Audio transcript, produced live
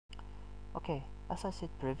Okay, as I said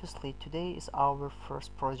previously, today is our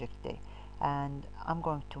first project day, and I'm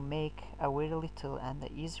going to make a very little and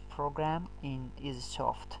easy program in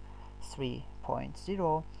EasySoft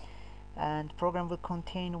 3.0, and program will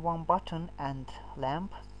contain one button and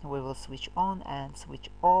lamp. We will switch on and switch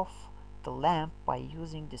off the lamp by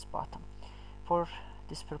using this button. For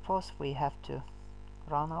this purpose, we have to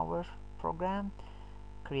run our program,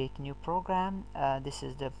 create a new program. This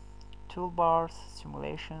is the toolbars,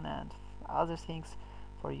 simulation, and other things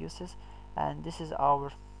for uses. And this is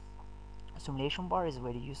our simulation bar, is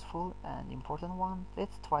very useful and important one.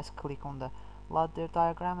 Let's twice click on the ladder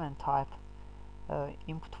diagram and type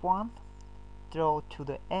input 1, draw to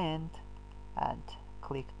the end, and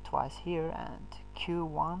click twice here, and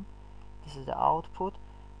Q1, this is the output.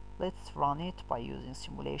 Let's run it by using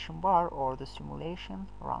simulation bar or the simulation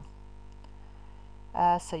run.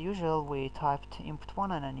 As usual, we typed input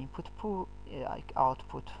 1 and an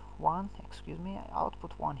output 1,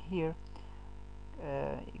 output 1 here.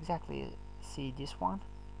 Exactly see this one.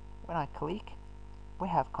 When I click, we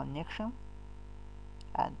have connection,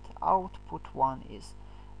 and output 1 is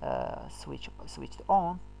switched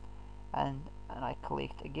on, and I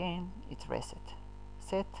clicked again, it reset,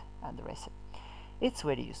 set and reset. It's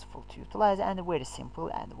very useful to utilize and very simple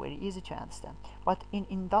and very easy to understand. But in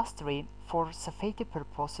industry, for safety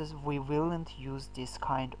purposes, we won't use this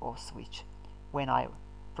kind of switch. When I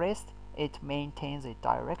pressed, it maintains a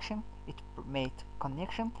direction, it made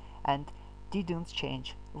connection, and won't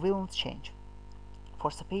change.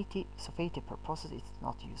 For safety purposes, it's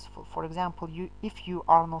not useful. For example, if you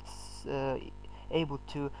are not able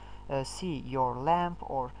to see your lamp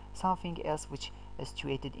or something else which is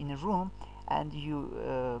situated in a room, and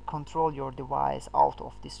you control your device out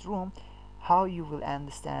of this room, how you will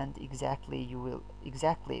understand exactly? You will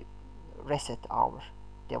exactly reset our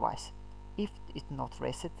device. If it not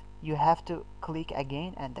reset, you have to click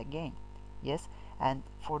again and again. Yes, and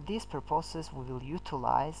for these purposes we will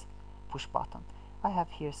utilize push button. I have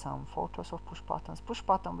here some photos of push buttons. Push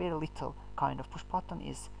button, very little kind of push button,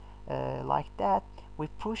 is like that. We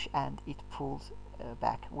push and it pulls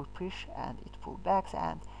back. We push and it pulls back,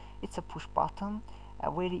 and it's a push button,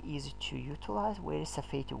 very easy to utilize, very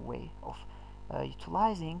effective way of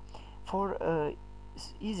utilizing. For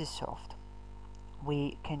EasySoft,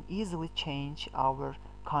 we can easily change our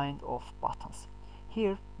kind of buttons.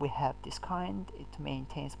 Here we have this kind, it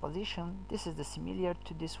maintains position. This is the similar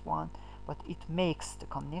to this one, but it makes the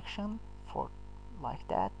connection for like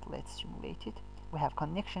that. Let's simulate it. We have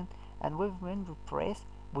connection, and when we press,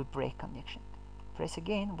 we break connection. Press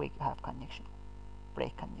again, we have connection.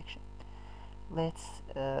 Break connection. Let's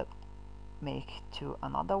make to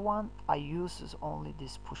another one. I use only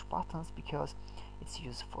these push buttons because it's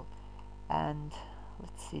useful. And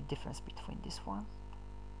let's see difference between this one.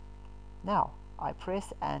 Now I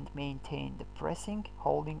press and maintain the pressing,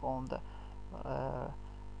 holding on the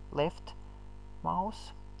left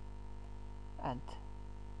mouse, and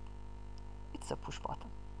it's a push button.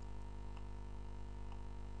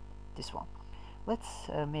 This one. Let's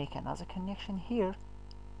make another connection here,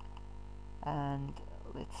 and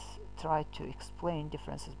let's try to explain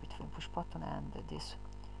differences between push button and these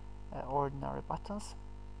ordinary buttons.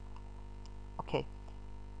 Okay,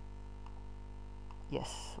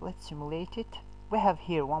 yes, let's simulate it. We have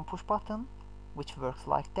here one push button which works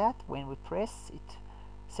like that. When we press, it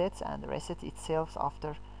sets and resets itself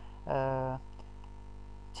after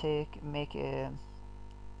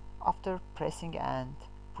after pressing and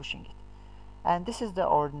pushing it. And this is the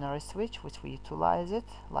ordinary switch which we utilize it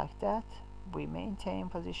like that. We maintain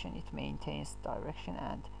position, it maintains direction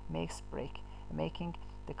and making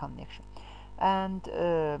the connection. And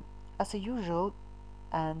as usual,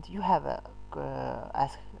 and you have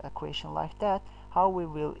ask a question like that, how we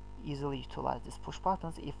will easily utilize these push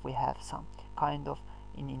buttons if we have some kind of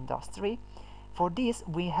in industry. For this,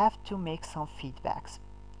 we have to make some feedbacks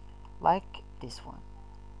like this one.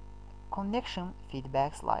 Connection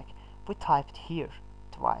feedbacks, like we typed here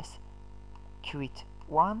twice quit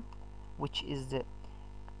 1, which is the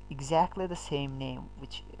exactly the same name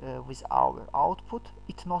which with our output.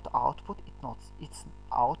 It's not output, it's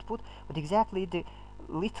output, but exactly the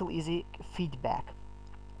little easy feedback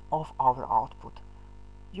of our output.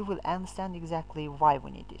 You will understand exactly why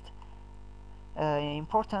we need it.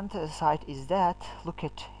 Important side is that, look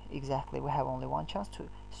at exactly, we have only one chance to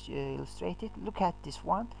illustrate it. Look at this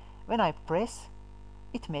one. When I press,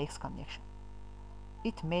 it makes connection.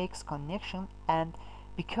 It makes connection, and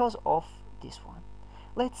because of this one.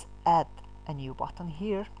 Let's add a new button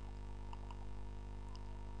here,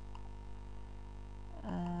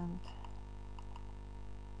 and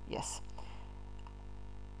yes,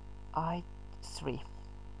 I3.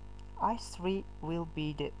 I3 will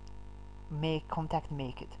be the make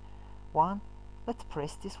it one. Let's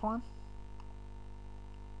press this one.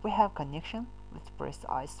 We have connection. Let's press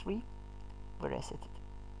I3. We reset it.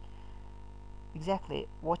 Exactly,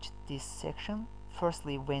 watch this section.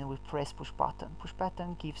 Firstly, when we press push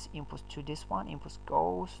button gives input to this one. Input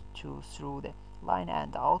goes through the line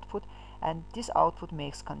and the output, and this output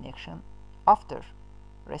makes connection. After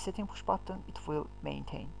resetting push button, it will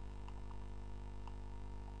maintain.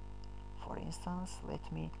 For instance,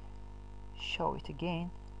 let me show it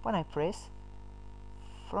again. When I press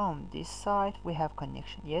from this side, we have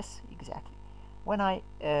connection. Yes, exactly. When I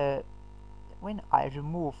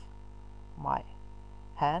remove my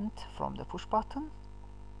hand from the push button,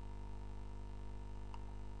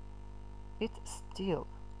 it still,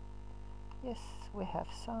 yes, we have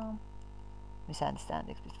some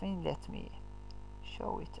misunderstandings between. Let me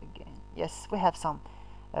show it again. Yes, we have some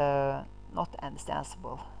not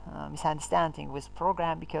understandable misunderstanding with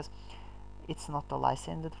program, because it's not a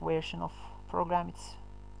licensed version of program.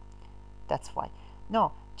 That's why.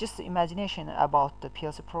 No, just the imagination about the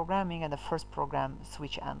PLC programming, and the first program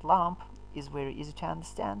switch and lamp is very easy to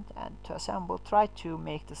understand and to assemble. Try to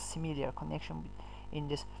make the similar connection in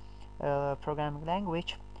this programming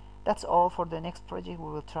language. That's all for the next project. We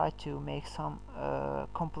will try to make some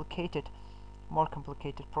more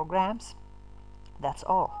complicated programs. That's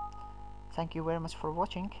all. Thank you very much for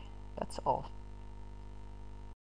watching. That's all.